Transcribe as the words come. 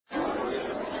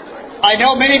I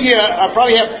know many of you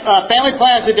probably have family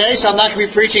plans today, so I'm not going to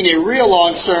be preaching a real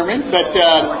long sermon, but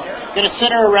going to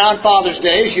center around Father's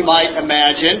Day, as you might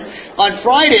imagine. On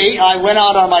Friday, I went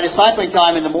out on my discipling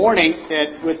time in the morning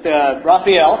with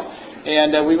Raphael,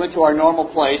 and we went to our normal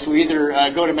place. We either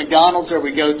go to McDonald's or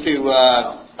we go to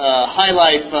High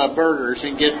Life Burgers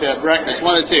and get breakfast,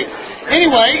 one of the two.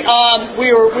 Anyway, we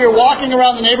were walking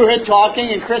around the neighborhood talking,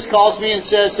 and Chris calls me and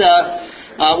says,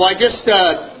 well, I just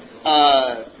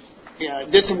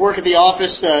did some work at the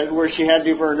office where she had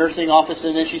to do for her nursing office,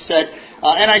 and then she said,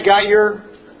 and I got your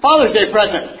Father's Day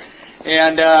present.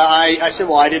 And I said,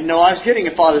 well, I didn't know I was getting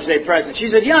a Father's Day present.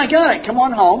 She said, yeah, I got it. Come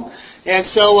on home. And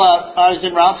so I was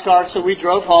in Ralph's car, so we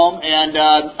drove home, and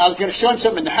I was going to show him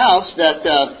something in the house that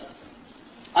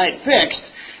I had fixed.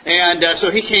 And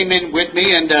so he came in with me,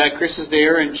 and Chris is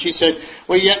there, and she said,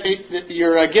 well,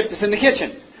 your gift is in the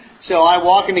kitchen. So I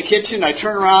walk in the kitchen, I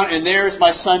turn around, and there's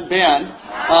my son Ben,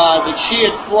 that she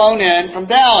had flown in from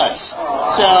Dallas.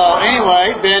 So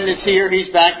anyway, Ben is here. He's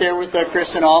back there with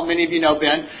Chris and all. Many of you know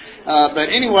Ben.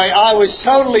 But anyway, I was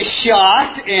totally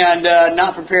shocked and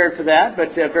not prepared for that,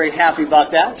 but very happy about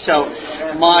that. So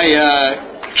my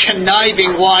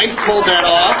conniving wife pulled that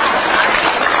off.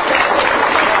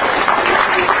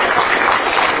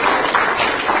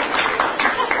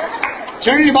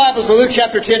 Turn your Bibles to Luke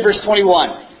chapter 10, verse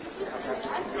 21.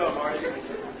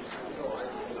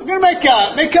 We're going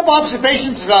to make a couple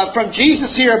observations from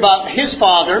Jesus here about His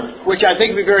Father, which I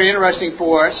think will be very interesting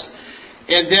for us.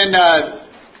 And then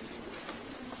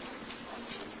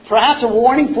perhaps a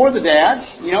warning for the dads.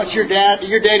 You know, it's your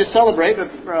day to celebrate, but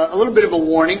a little bit of a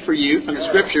warning for you from the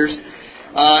Scriptures.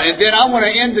 And then I want to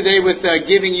end today with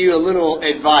giving you a little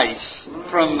advice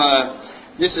from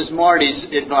Mrs. Marty's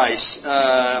advice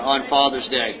on Father's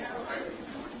Day.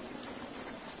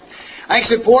 I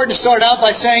think it's important to start out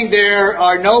by saying there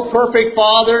are no perfect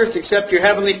fathers except your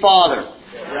Heavenly Father.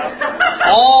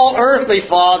 All earthly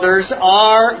fathers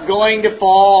are going to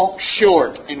fall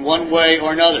short in one way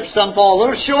or another. Some fall a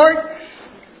little short,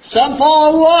 some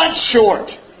fall a lot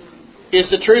short, is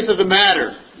the truth of the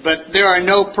matter. But there are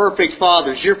no perfect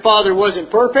fathers. Your father wasn't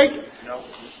perfect. No.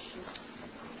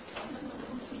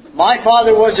 My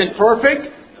father wasn't perfect.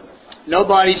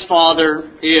 Nobody's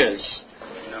father is.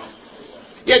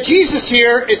 Yeah, Jesus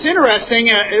here, it's interesting,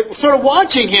 sort of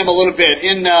watching Him a little bit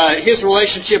in His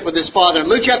relationship with His Father.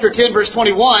 In Luke chapter 10, verse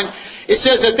 21, it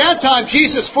says, at that time,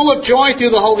 Jesus, full of joy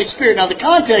through the Holy Spirit. Now, the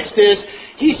context is,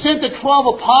 He sent the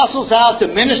 12 apostles out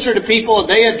to minister to people, and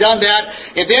they had done that,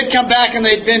 and they had come back and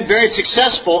they'd been very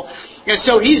successful. And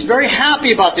so He's very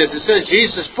happy about this. It says,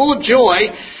 Jesus, full of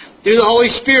joy through the Holy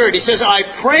Spirit. He says,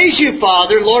 I praise you,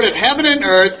 Father, Lord of heaven and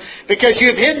earth, because you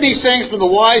have hidden these things from the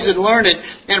wise and learned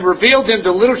and revealed them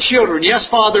to little children. Yes,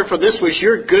 Father, for this was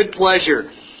your good pleasure.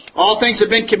 All things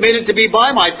have been committed to me by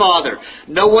my Father.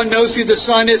 No one knows who the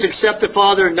Son is except the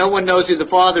Father, and no one knows who the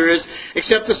Father is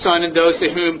except the Son and those to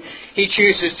whom He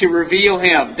chooses to reveal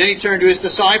Him. Then He turned to His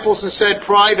disciples and said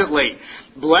privately,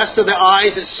 blessed are the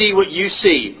eyes that see what you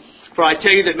see. For I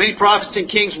tell you that many prophets and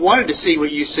kings wanted to see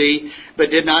what you see, but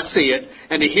did not see it,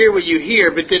 and to hear what you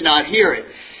hear, but did not hear it.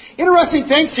 Interesting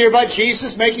things here about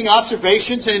Jesus making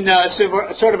observations in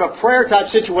sort of a prayer type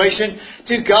situation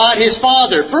to God His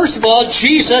Father. First of all,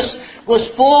 Jesus was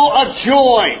full of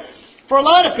joy. For a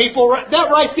lot of people,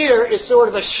 that right there is sort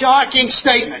of a shocking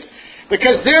statement.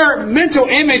 Because their mental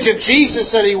image of Jesus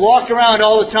that He walked around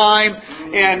all the time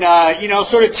and,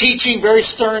 sort of teaching very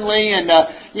sternly and,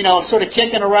 sort of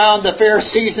kicking around the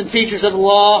Pharisees and teachers of the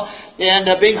law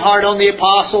and being hard on the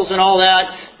apostles and all that.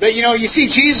 But, you see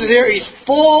Jesus here, He's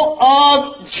full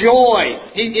of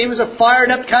joy. He was a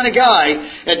fired up kind of guy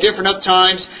at different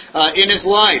times in His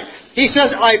life. He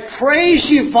says, I praise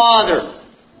you, Father.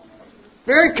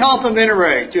 Very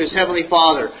complimentary to His Heavenly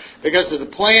Father because of the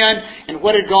plan and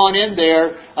what had gone in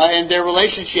there in their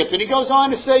relationship. And He goes on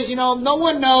to say, no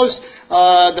one knows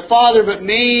the Father but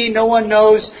me. No one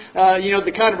knows,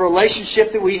 the kind of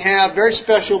relationship that we have. Very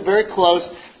special, very close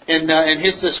in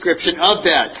His description of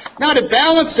that. Now to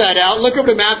balance that out, look over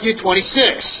to Matthew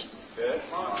 26.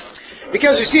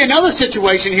 Because we see another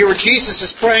situation here where Jesus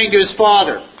is praying to His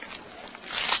Father.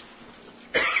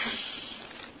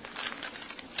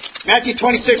 Matthew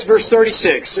 26, verse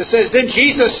 36. It says, then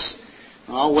Jesus...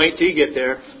 I'll wait till you get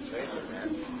there.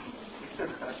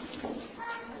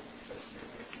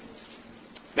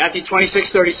 Matthew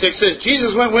 26:36 says,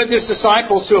 Jesus went with His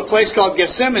disciples to a place called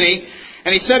Gethsemane,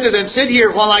 and He said to them, sit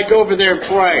here while I go over there and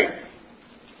pray.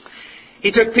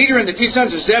 He took Peter and the two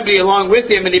sons of Zebedee along with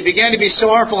Him, and He began to be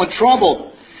sorrowful and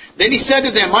troubled. Then He said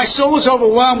to them, my soul is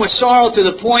overwhelmed with sorrow to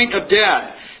the point of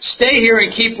death. Stay here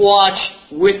and keep watch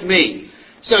with me.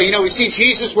 So, we see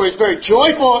Jesus where he's very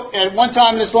joyful at one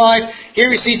time in his life. Here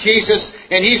we see Jesus,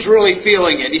 and he's really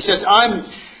feeling it. He says, I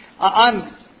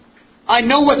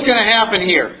know what's going to happen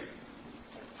here.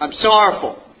 I'm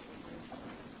sorrowful.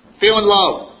 Feeling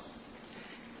low.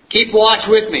 Keep watch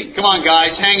with me. Come on,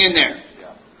 guys. Hang in there.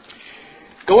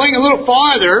 Going a little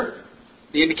farther,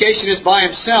 the indication is by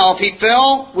himself, he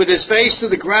fell with his face to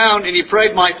the ground and he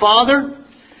prayed, My Father,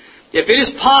 if it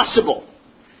is possible,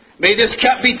 may this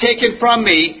cup be taken from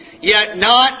me, yet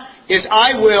not as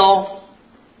I will,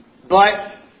 but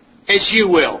as you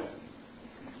will.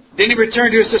 Then he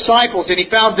returned to his disciples and he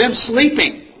found them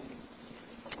sleeping.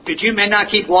 Did you men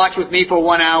not keep watch with me for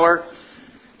 1 hour?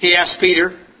 He asked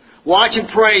Peter. Watch and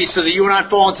pray so that you will not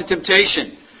fall into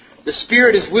temptation. The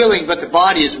spirit is willing, but the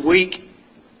body is weak.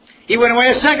 He went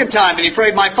away a second time and he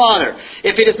prayed, My Father,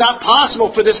 if it is not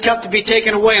possible for this cup to be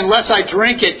taken away unless I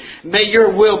drink it, may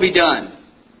your will be done.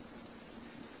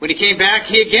 When he came back,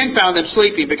 he again found them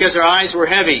sleeping because their eyes were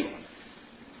heavy.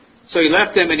 So he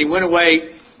left them and he went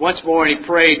away once more and he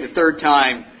prayed the third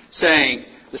time, saying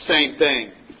the same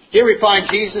thing. Here we find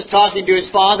Jesus talking to his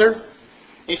Father.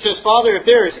 He says, Father, if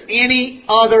there is any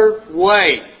other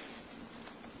way,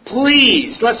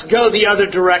 please, let's go the other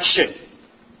direction.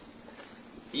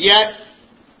 Yet,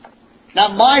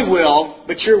 not my will,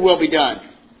 but your will be done.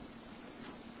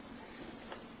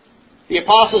 The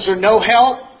apostles are no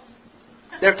help.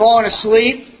 They're falling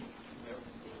asleep.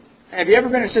 Have you ever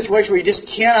been in a situation where you just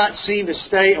cannot seem to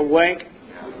stay awake?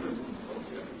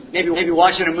 Maybe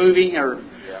watching a movie or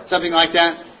something like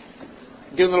that.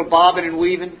 Doing a little bobbing and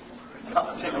weaving.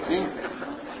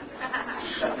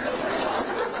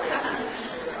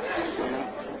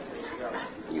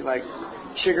 You like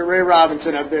Sugar Ray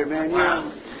Robinson up there, man.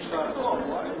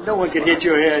 No one could hit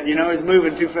your head, He's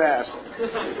moving too fast.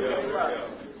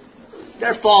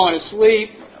 They're falling asleep.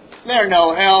 They're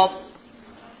no help.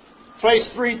 Prays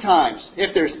 3 times.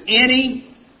 If there's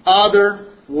any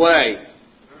other way,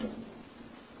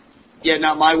 yet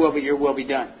not my will, but your will be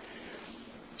done.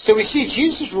 So we see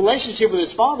Jesus' relationship with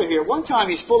his Father here. One time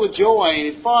he's full of joy,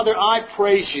 and his Father, I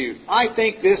praise you. I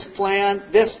think this plan,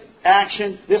 this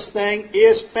action, this thing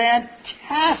is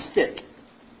fantastic.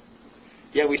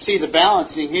 Yet we see the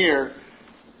balancing here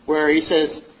where he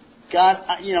says, God,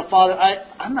 Father,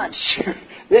 I'm not sure.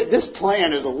 This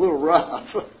plan is a little rough.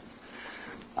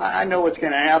 I know what's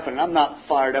going to happen. I'm not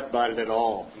fired up about it at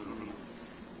all.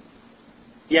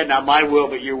 Yet not my will,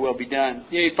 but your will be done.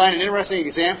 You find an interesting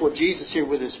example of Jesus here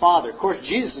with his Father. Of course,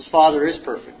 Jesus' Father is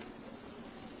perfect.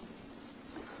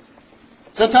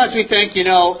 Sometimes we think,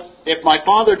 if my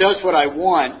Father does what I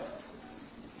want,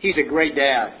 he's a great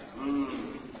dad.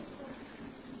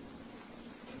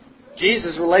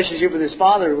 Jesus' relationship with his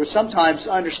Father was sometimes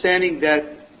understanding that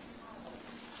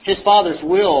his Father's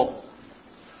will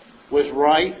was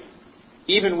right,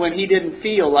 even when he didn't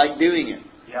feel like doing it.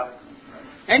 Yep.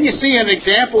 And you see an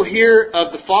example here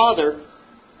of the Father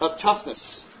of toughness,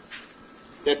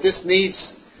 that this needs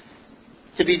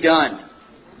to be done.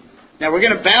 Now we're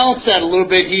going to balance that a little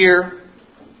bit here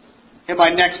in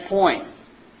my next point.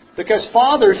 Because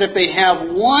fathers, if they have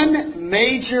one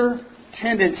major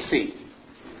tendency,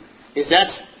 is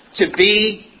that to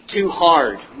be too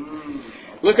hard.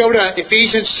 Look over to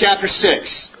Ephesians chapter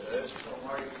 6.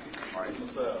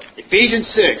 Ephesians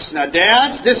 6. Now,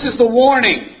 dads, this is the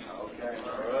warning.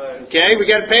 Okay, we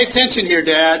got to pay attention here,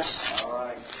 dads.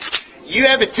 You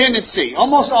have a tendency.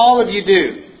 Almost all of you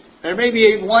do. There may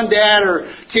be one dad or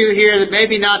two here that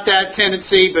maybe not that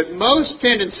tendency, but most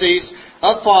tendencies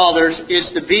of fathers is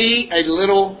to be a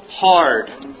little hard.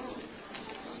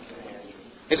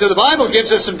 And so the Bible gives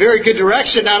us some very good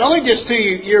direction, not only just to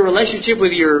your relationship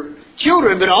with your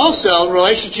children, but also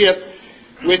relationship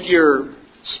with your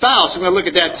spouse. I'm going to look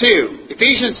at that too.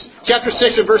 Ephesians chapter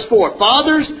 6 and verse 4.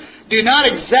 Fathers, do not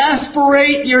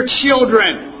exasperate your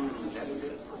children.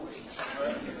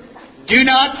 Do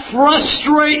not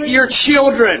frustrate your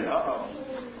children.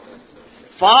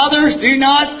 Fathers, do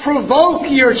not provoke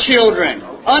your children.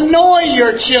 Annoy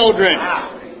your children.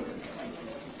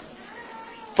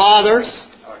 Fathers,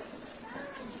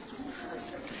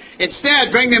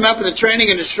 instead, bring them up in the training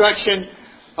and instruction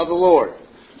of the Lord.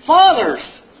 Fathers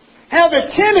have a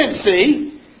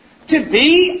tendency to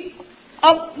be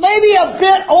maybe a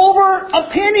bit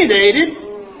over-opinionated,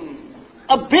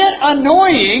 a bit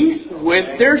annoying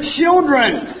with their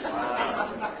children.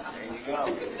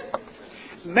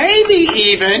 Maybe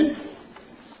even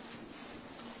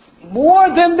more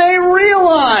than they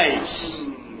realize.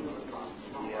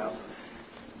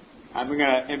 I'm going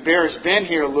to embarrass Ben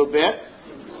here a little bit.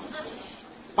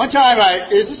 One time,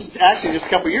 this is actually just a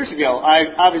couple years ago,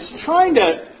 I was trying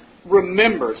to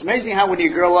remember. It's amazing how when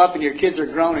you grow up and your kids are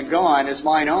grown and gone, as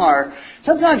mine are,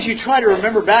 sometimes you try to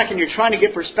remember back and you're trying to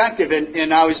get perspective.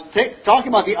 And I was talking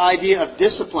about the idea of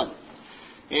discipline,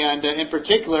 and in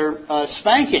particular,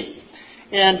 spanking.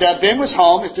 And Ben was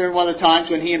home. It's during one of the times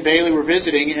when he and Bailey were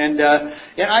visiting, and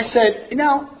I said, you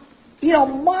know,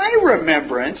 my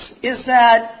remembrance is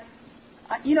that,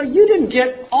 you didn't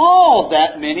get all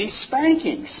that many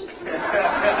spankings.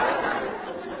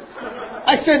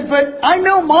 I said, but I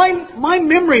know my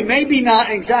memory may be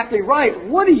not exactly right.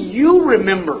 What do you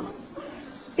remember?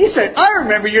 He said, I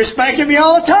remember you're spanking me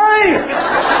all the time.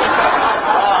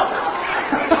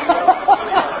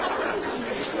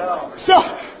 So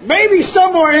maybe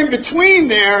somewhere in between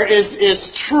there is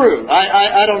true.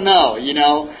 I don't know,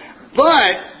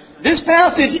 But this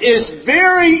passage is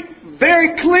very,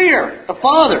 very clear of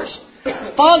fathers.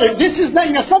 Father, this is not,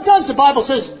 sometimes the Bible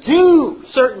says do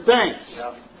certain things.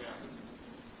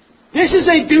 This is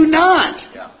a do not.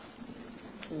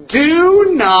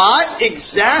 Do not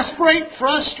exasperate,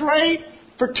 frustrate,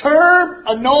 perturb,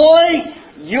 annoy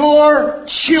your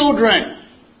children.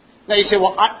 Now you say,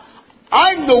 well,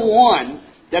 I'm the one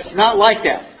that's not like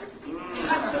that.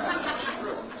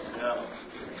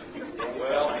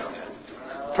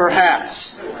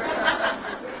 Perhaps.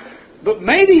 But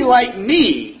maybe like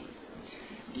me,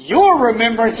 your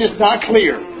remembrance is not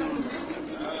clear.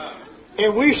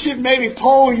 And we should maybe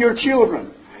poll your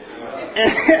children.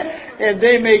 And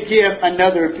they may give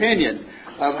another opinion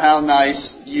of how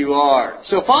nice you are.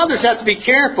 So fathers have to be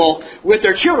careful with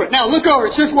their children. Now look over,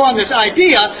 since we're on this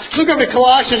idea, look over to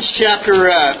Colossians chapter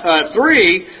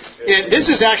 3. And this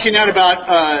is actually not about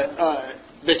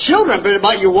the children, but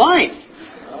about your wife.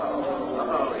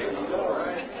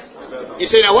 You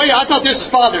say, now wait, I thought this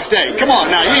was Father's Day. Come on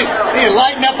now, you need to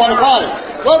lighten up on the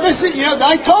fathers. Well, this is,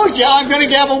 I told you I'm going to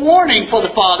have a warning for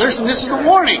the fathers, and this is the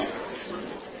warning.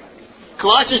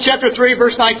 Colossians chapter 3,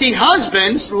 verse 19,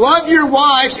 husbands, love your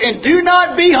wives and do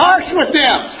not be harsh with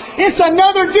them. It's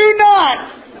another do not.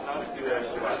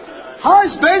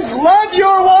 Husbands, love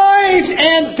your wives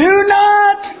and do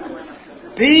not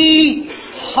be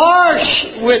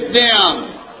harsh with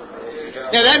them.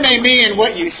 Now that may be in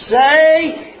what you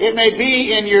say. It may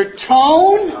be in your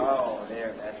tone.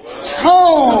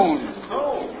 Tone.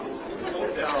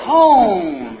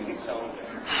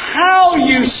 How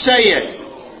you say it.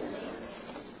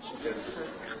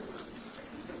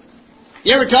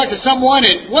 You ever talk to someone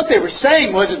and what they were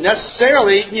saying wasn't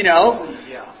necessarily,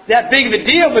 that big of a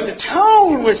deal, but the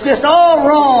tone was just all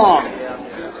wrong.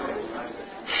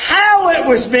 How it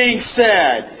was being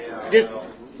said.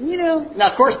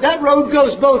 Now of course that road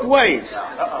goes both ways.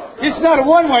 It's not a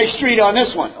one-way street on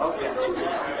this one.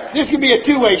 This could be a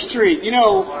two-way street.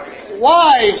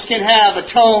 Wives can have a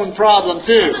tone problem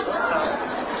too.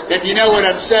 If you know what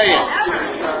I'm saying.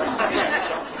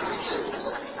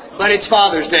 But it's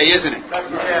Father's Day, isn't it?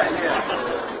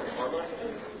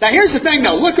 Now here's the thing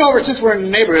though. Look over, since we're in the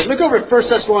neighborhood, look over at 1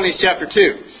 Thessalonians chapter 2.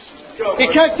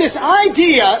 Because this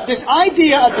idea of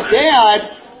the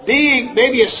dad being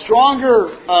maybe a stronger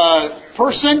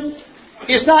person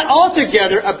is not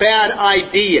altogether a bad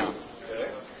idea.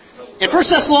 In 1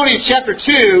 Thessalonians chapter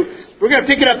 2, we're going to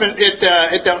pick it up at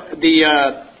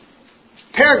the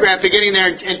paragraph beginning there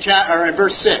in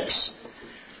verse 6.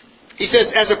 He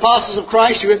says, as apostles of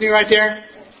Christ, you with me right there?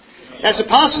 As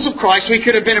apostles of Christ, we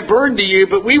could have been a burden to you,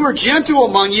 but we were gentle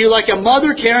among you like a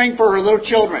mother caring for her little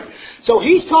children. So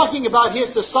he's talking about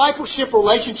his discipleship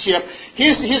relationship,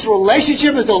 his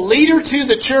relationship as a leader to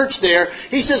the church there.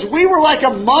 He says, we were like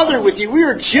a mother with you. We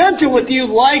were gentle with you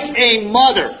like a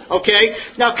mother. Okay?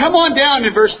 Now come on down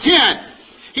in verse 10.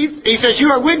 He says, you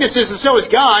are witnesses, and so is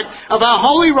God, of how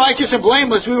holy, righteous, and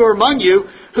blameless we were among you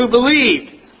who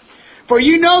believed. For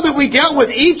you know that we dealt with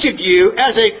each of you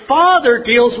as a father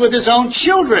deals with his own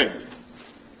children,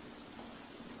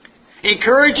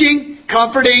 encouraging,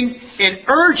 comforting, and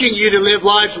urging you to live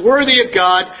lives worthy of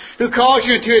God, who calls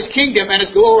you into His kingdom and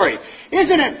His glory.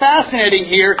 Isn't it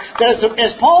fascinating here that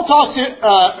as Paul talks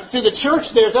to the church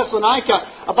there,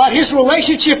 Thessalonica, about his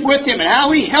relationship with them and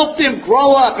how he helped them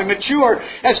grow up and mature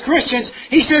as Christians,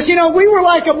 he says, we were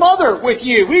like a mother with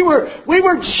you. We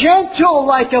were gentle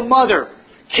like a mother,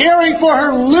 caring for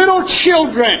her little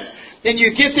children. And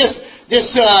you get this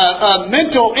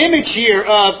mental image here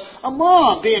of a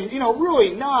mom being,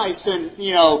 really nice and,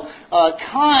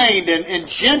 kind and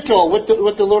gentle with the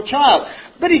little child.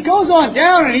 But he goes on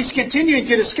down and he's continuing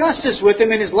to discuss this with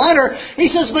them in his letter. He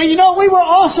says, but we were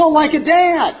also like a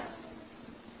dad.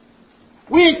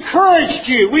 We encouraged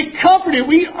you. We comforted.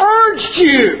 We urged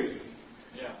you.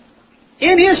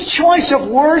 In his choice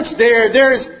of words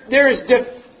there is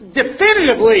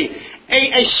definitively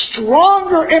a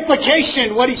stronger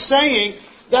implication, what he's saying,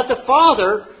 that the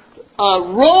father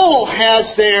role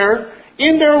has there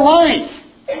in their life.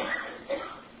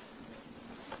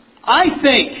 I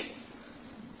think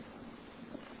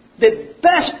the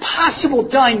best possible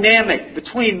dynamic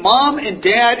between mom and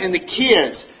dad and the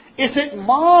kids is that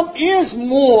mom is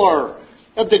more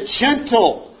of the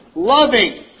gentle,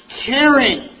 loving,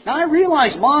 caring. Now I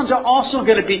realize moms are also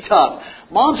going to be tough.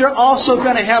 Moms are also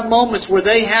going to have moments where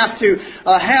they have to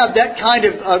have that kind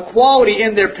of quality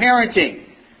in their parenting.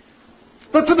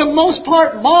 But for the most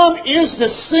part, mom is the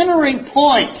centering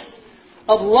point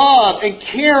of love and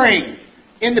caring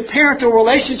in the parental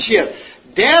relationship.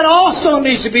 Dad also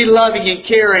needs to be loving and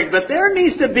caring, but there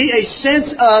needs to be a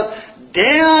sense of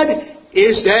Dad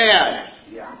is Dad.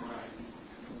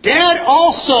 Dad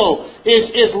also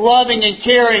is loving and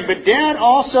caring, but Dad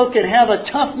also can have a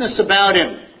toughness about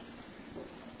him.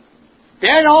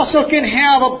 Dad also can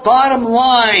have a bottom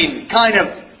line kind of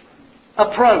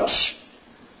approach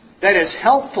that is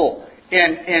helpful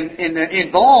and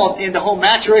involved in the whole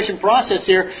maturation process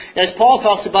here, as Paul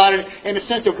talks about it in the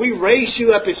sense of we raise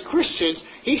you up as Christians.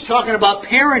 He's talking about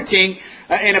parenting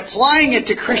and applying it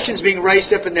to Christians being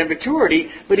raised up in their maturity,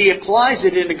 but he applies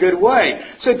it in a good way.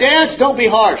 So dads, don't be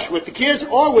harsh with the kids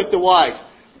or with the wife.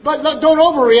 But don't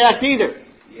overreact either.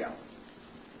 Yeah.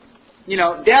 You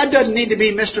know, Dad doesn't need to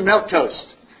be Mr. Milquetoast,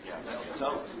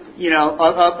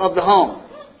 of the home.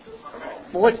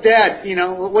 Well, what's Dad think?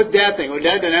 Well,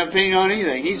 Dad doesn't have an opinion on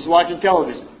anything. He's just watching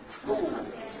television.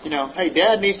 Hey,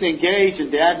 Dad needs to engage and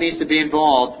Dad needs to be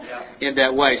involved in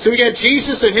that way. So we got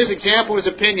Jesus and His example, His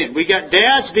opinion. We got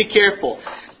dads, be careful.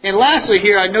 And lastly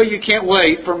here, I know you can't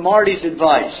wait for Marty's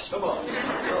advice.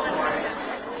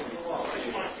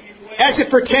 As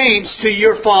it pertains to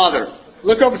your father.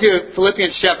 Look over to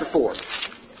Philippians chapter 4.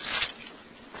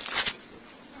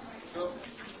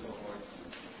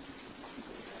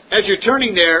 As you're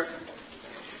turning there,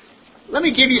 let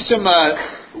me give you some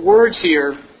words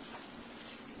here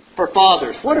for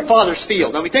fathers. What do fathers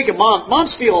feel? Now we think of mom.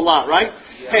 Moms feel a lot, right?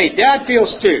 Yeah. Hey, Dad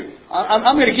feels too.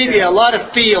 I'm going to give you a lot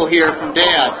of feel here from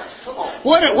Dad.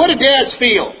 What do dads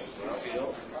feel?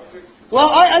 Well,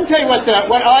 I can tell you what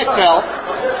I felt.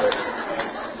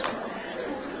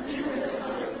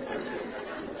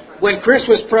 When Chris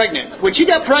was pregnant, when she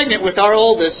got pregnant with our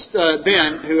oldest,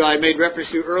 Ben, who I made reference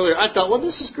to earlier, I thought, well,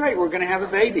 this is great. We're going to have a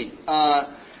baby.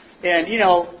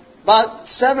 About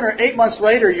 7 or 8 months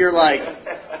later, you're like,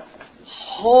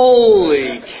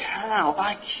 holy cow,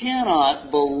 I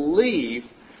cannot believe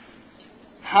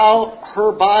how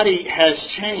her body has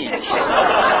changed.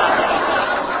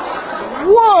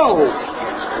 Whoa!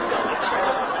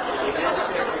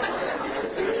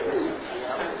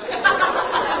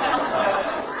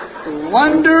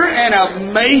 Wonder and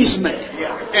amazement.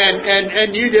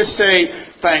 And you just say,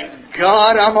 thank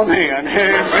God I'm a man.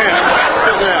 Amen.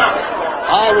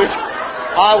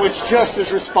 I was just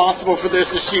as responsible for this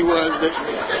as she was, but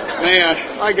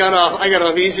man, I got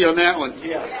off easy on that one.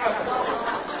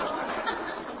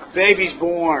 Baby's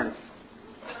born.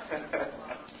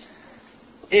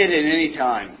 At any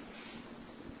time.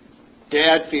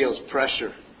 Dad feels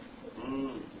pressure.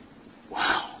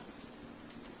 Wow.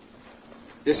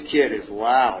 This kid is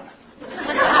loud.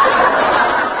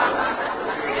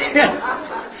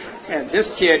 And this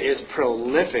kid is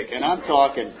prolific. And I'm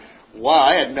talking, wow,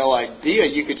 I had no idea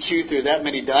you could chew through that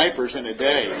many diapers in a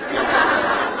day.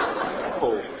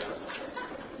 Oh.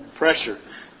 Pressure.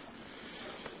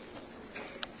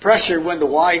 Pressure when the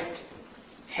wife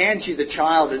hands you the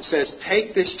child and says,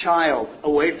 take this child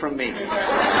away from me.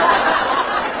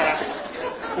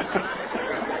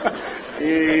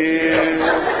 Yeah.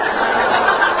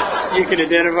 You can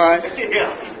identify?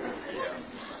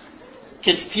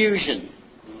 Confusion.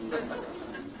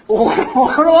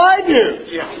 What do I do?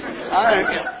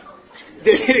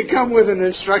 Did it come with an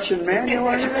instruction manual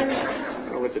or anything?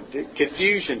 Or with the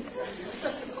confusion.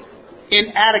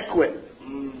 Inadequate.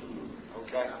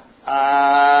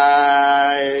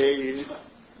 I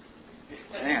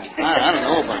don't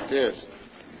know about this.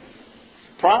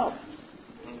 Proud.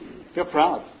 Feel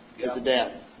proud as a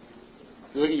dad.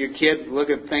 You look at your kid, look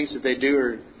at things that they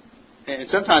do, and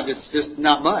sometimes it's just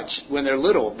not much when they're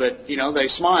little, but they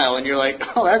smile and you're like,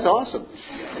 oh, that's awesome.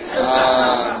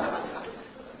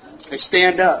 They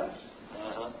stand up.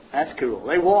 That's cool.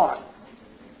 They walk.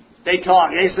 They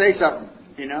talk. They say something.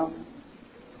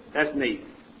 That's neat.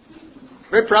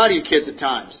 Very proud of your kids at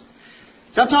times.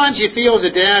 Sometimes you feel as a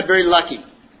dad very lucky.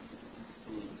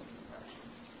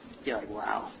 You're like,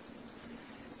 wow,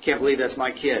 can't believe that's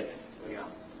my kid.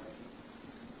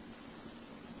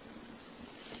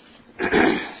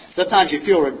 Sometimes you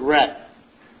feel regret.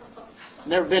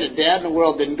 Never been a dad in the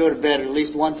world that didn't go to bed at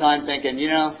least one time thinking,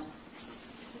 I'm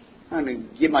going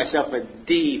to give myself a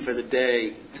D for the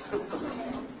day.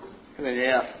 I'm an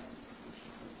F.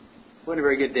 Wasn't a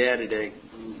very good dad today.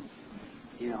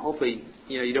 Hopefully,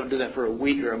 you don't do that for a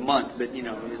week or a month, but,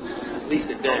 at least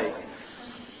a day.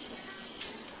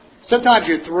 Sometimes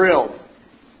you're thrilled.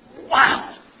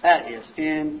 Wow, that is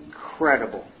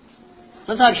incredible.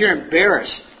 Sometimes you're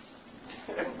embarrassed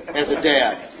as a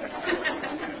dad.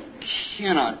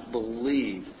 Cannot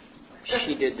believe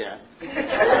she did that.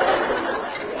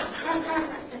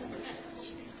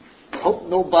 Hope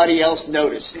nobody else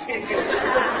noticed.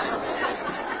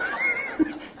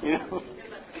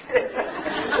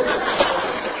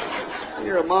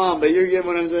 You're a mom, but you're getting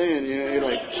what I'm saying. You're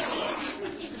like,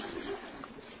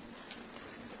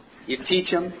 you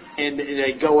teach them, and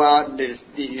they go out, and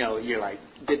you're like,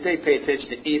 did they pay attention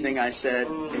to anything I said?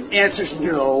 And the answer's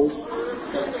no.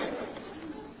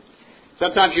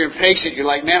 Sometimes you're impatient. You're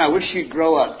like, man, I wish you'd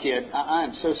grow up, kid.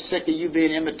 I'm so sick of you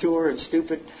being immature and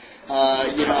stupid.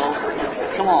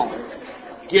 Come on.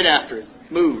 Get after it.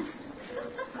 Move.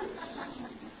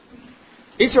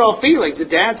 These are all feelings that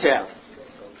dads have.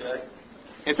 Okay.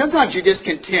 And sometimes you're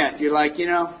discontent. You're like,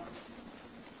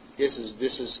 this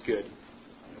is good.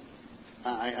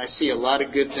 I see a lot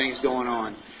of good things going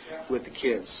on with the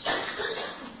kids.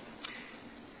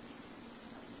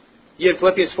 You had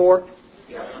Philippians 4?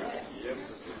 Yeah.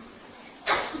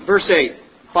 Verse 8.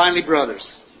 Finally, brothers,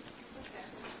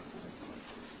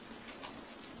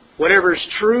 whatever is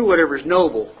true, whatever is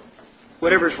noble,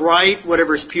 whatever is right,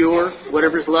 whatever is pure,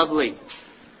 whatever is lovely,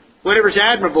 whatever is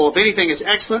admirable, if anything is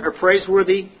excellent or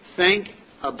praiseworthy, think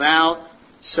about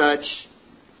such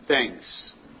things.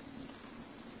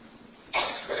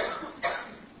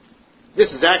 This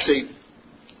is actually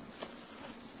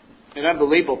an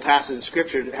unbelievable passage of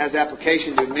Scripture that has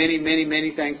application to many, many,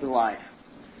 many things in life.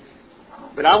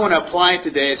 But I want to apply it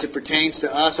today as it pertains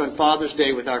to us on Father's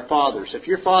Day with our fathers. If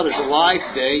your father's alive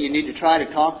today, you need to try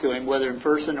to talk to him, whether in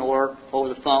person or over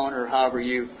the phone or however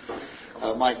you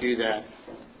might do that.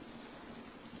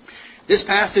 This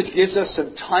passage gives us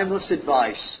some timeless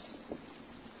advice.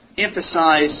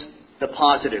 Emphasize the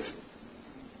positive.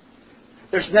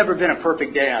 There's never been a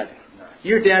perfect dad.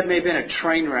 Your dad may have been a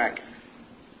train wreck.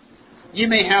 You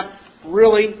may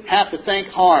really have to think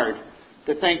hard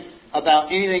to think about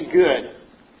anything good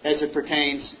as it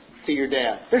pertains to your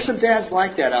dad. There's some dads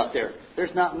like that out there.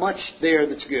 There's not much there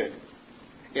that's good.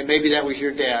 And maybe that was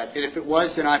your dad. And if it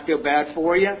was, then I feel bad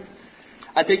for you.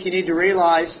 I think you need to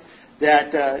realize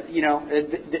that,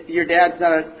 your dad's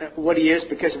not what he is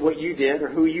because of what you did or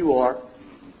who you are.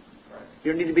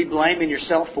 You don't need to be blaming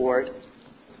yourself for it.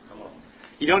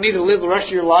 You don't need to live the rest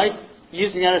of your life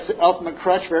using that as the ultimate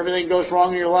crutch for everything that goes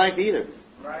wrong in your life either.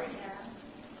 Right.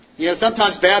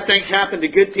 Sometimes bad things happen to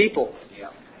good people. Yeah.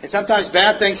 And sometimes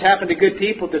bad things happen to good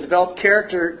people to develop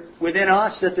character within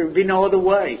us that there would be no other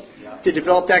way to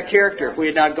develop that character if we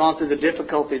had not gone through the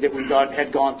difficulty that we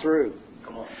had gone through.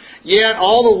 Come on. Yet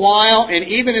all the while, and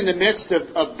even in the midst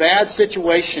of bad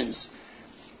situations,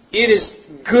 it is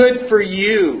good for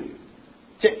you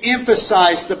to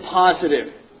emphasize the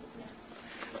positive.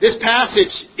 This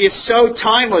passage is so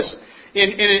timeless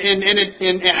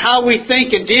in how we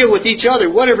think and deal with each other.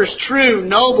 Whatever is true,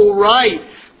 noble, right,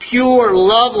 pure,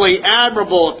 lovely,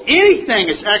 admirable, if anything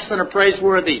is excellent or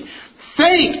praiseworthy,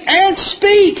 think and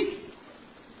speak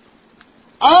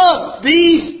of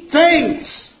these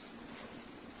things.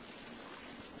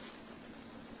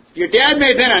 Your dad may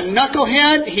have been a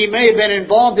knucklehead. He may have been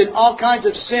involved in all kinds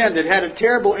of sin that had a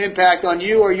terrible impact on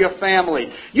you or your family.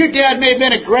 Your dad may have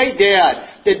been a great dad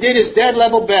that did his dead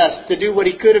level best to do what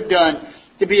he could have done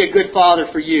to be a good father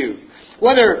for you.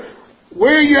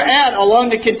 Where you're at along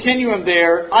the continuum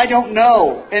there, I don't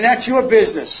know. And that's your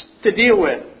business to deal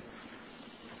with.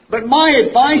 But my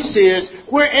advice is,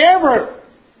 wherever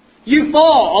you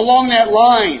fall along that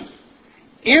line,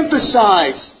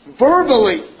 emphasize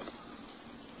verbally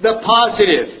the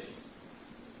positive.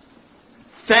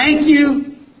 Thank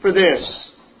you for this.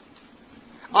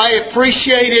 I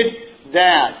appreciated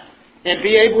that. And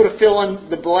be able to fill in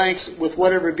the blanks with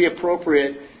whatever would be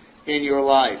appropriate in your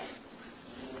life.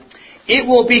 It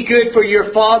will be good for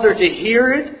your father to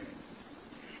hear it.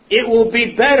 It will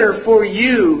be better for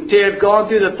you to have gone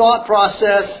through the thought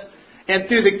process and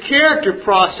through the character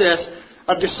process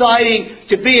of deciding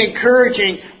to be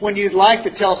encouraging when you'd like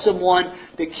to tell someone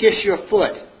to kiss your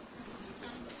foot.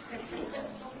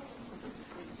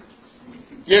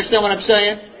 You understand what I'm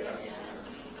saying?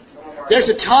 There's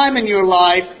a time in your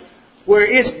life where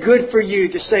it's good for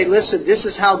you to say, listen, this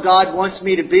is how God wants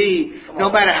me to be,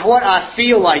 no matter what I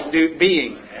feel like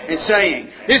being. and saying.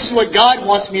 This is what God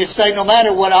wants me to say no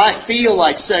matter what I feel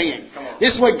like saying.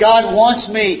 This is what God wants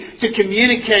me to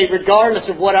communicate regardless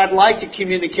of what I'd like to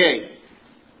communicate.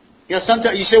 You know,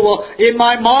 sometimes you say, well, in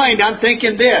my mind I'm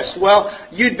thinking this. Well,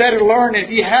 you'd better learn. If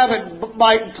you haven't,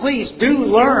 please do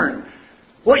learn.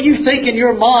 What you think in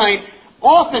your mind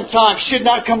oftentimes should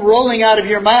not come rolling out of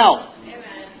your mouth.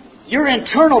 Your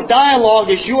internal dialogue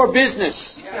is your business.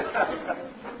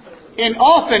 And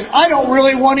often, I don't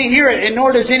really want to hear it, and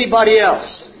nor does anybody else.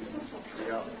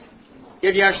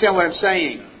 If you understand what I'm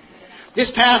saying. This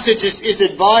passage is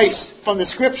advice from the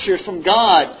Scriptures, from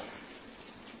God.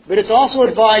 But it's also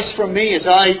advice from me as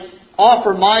I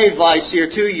offer my advice here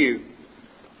to you.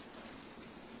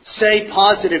 Say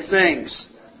positive things.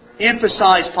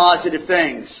 Emphasize positive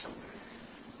things.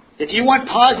 If you want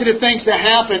positive things to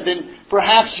happen, then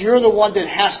perhaps you're the one that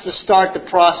has to start the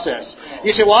process.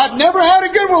 You say, well, I've never had a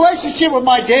good relationship with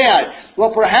my dad. Well,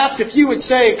 perhaps if you would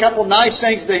say a couple nice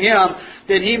things to him,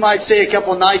 then he might say a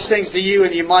couple nice things to you,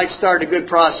 and you might start a good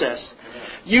process.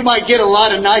 You might get a lot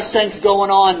of nice things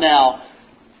going on now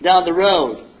down the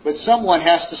road, but someone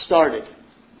has to start it.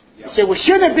 You say, well,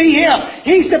 shouldn't it be him?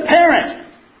 He's the parent.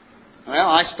 Well,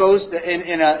 I suppose that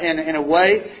in a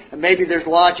way, maybe there's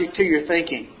logic to your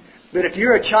thinking. But if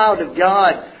you're a child of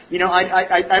God, you know,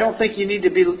 I don't think you need to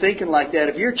be thinking like that.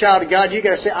 If you're a child of God, you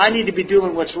got to say, I need to be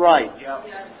doing what's right.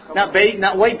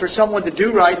 Not waiting for someone to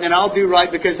do right, and then I'll do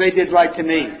right because they did right to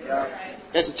me.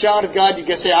 As a child of God, you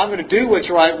got to say, I'm going to do what's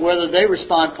right, whether they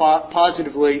respond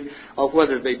positively or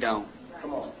whether they don't.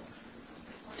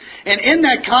 And in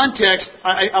that context,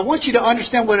 I want you to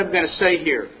understand what I'm going to say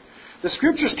here. The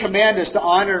Scriptures command us to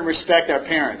honor and respect our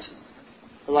parents.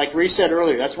 Like Reese said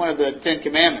earlier, that's one of the 10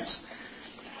 Commandments.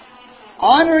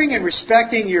 Honoring and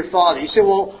respecting your father. You say,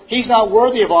 well, he's not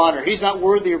worthy of honor. He's not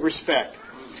worthy of respect.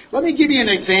 Let me give you an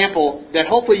example that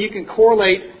hopefully you can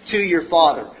correlate to your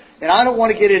father. And I don't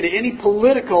want to get into any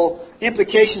political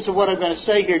implications of what I'm going to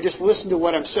say here. Just listen to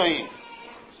what I'm saying.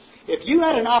 If you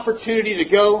had an opportunity to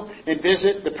go and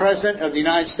visit the President of the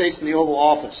United States in the Oval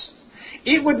Office,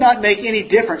 it would not make any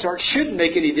difference, or it shouldn't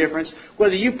make any difference,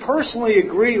 whether you personally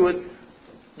agree with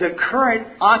the current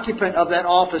occupant of that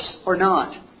office or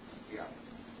not.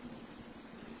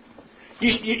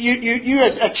 You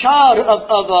as a child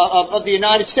of the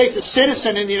United States, a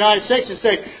citizen in the United States, and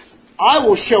say, I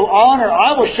will show honor,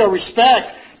 I will show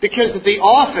respect because of the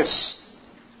office.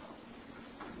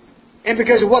 And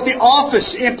because of what the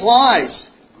office implies.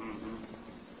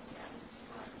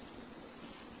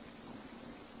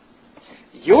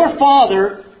 Your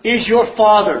father is your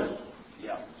father.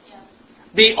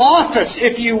 The office,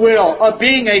 if you will, of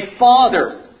being a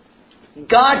father,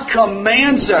 God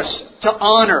commands us to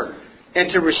honor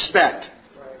and to respect.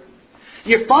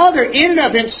 Your father in and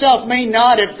of himself may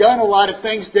not have done a lot of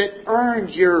things that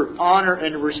earned your honor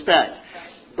and respect.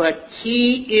 But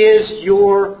he is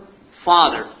your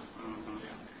father.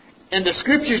 And the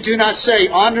Scriptures do not say,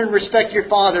 honor and respect your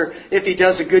father if he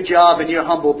does a good job in your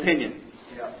humble opinion.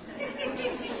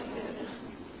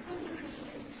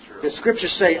 The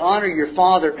Scriptures say, honor your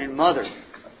father and mother.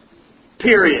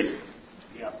 Period.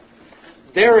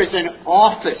 There is an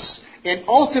office. And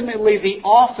ultimately the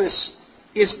office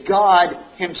is God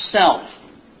Himself.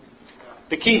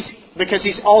 Because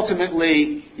He's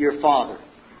ultimately your Father.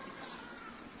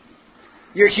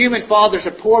 Your human father's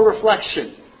a poor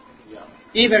reflection.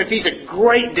 Even if he's a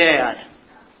great dad,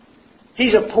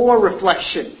 he's a poor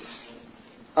reflection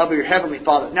of your Heavenly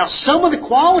Father. Now, some of the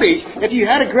qualities, if you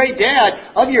had a great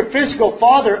dad, of your physical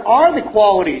father are the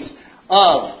qualities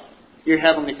of your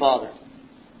Heavenly Father.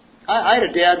 I had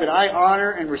a dad that I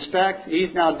honor and respect.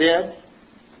 He's now dead.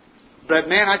 But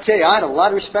man, I tell you, I had a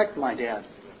lot of respect for my dad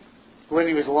when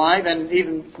he was alive, and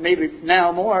even maybe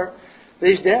now more that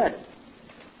he's dead.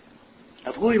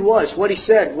 Of who he was, what he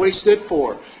said, what he stood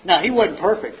for. Now, he wasn't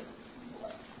perfect.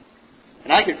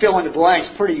 And I could fill in the blanks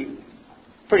pretty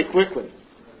quickly.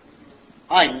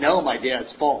 I know my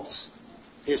dad's faults,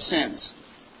 his sins,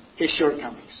 his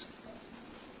shortcomings.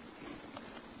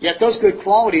 Yet those good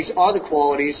qualities are the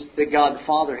qualities that God the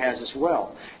Father has as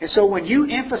well. And so when you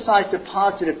emphasize the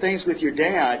positive things with your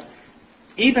dad,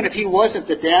 even if he wasn't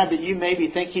the dad that you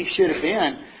maybe think he should have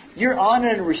been, you're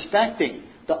honoring and respecting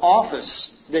the office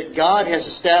that God has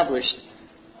established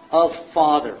of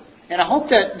Father. And I hope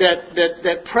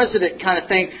that president kind of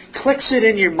thing clicks it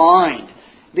in your mind.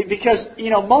 Because,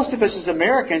 most of us as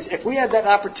Americans, if we had that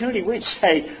opportunity, we'd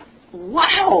say,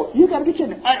 wow, you got to be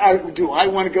kidding. Do I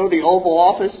want to go to the Oval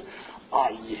Office?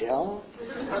 Yeah.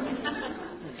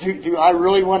 Do I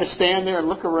really want to stand there and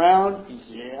look around?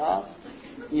 Yeah.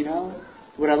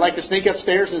 Would I like to sneak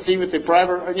upstairs and see what the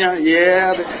private,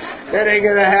 yeah, but that ain't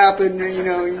going to happen.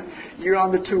 You're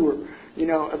on the tour,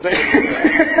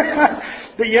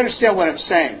 But you understand what I'm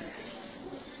saying.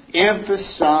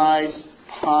 Emphasize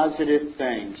positive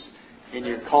things in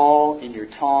your call, in your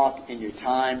talk, in your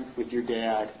time with your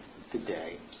dad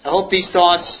today. I hope these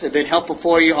thoughts have been helpful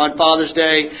for you on Father's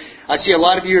Day. I see a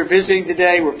lot of you are visiting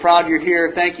today. We're proud you're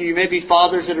here. Thank you. You may be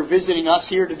fathers that are visiting us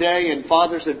here today and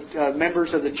fathers that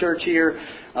members of the church here.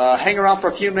 Hang around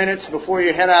for a few minutes before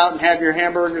you head out and have your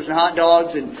hamburgers and hot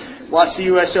dogs and watch the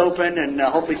U.S. Open, and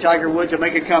hopefully Tiger Woods will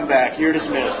make a comeback. You're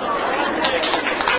dismissed.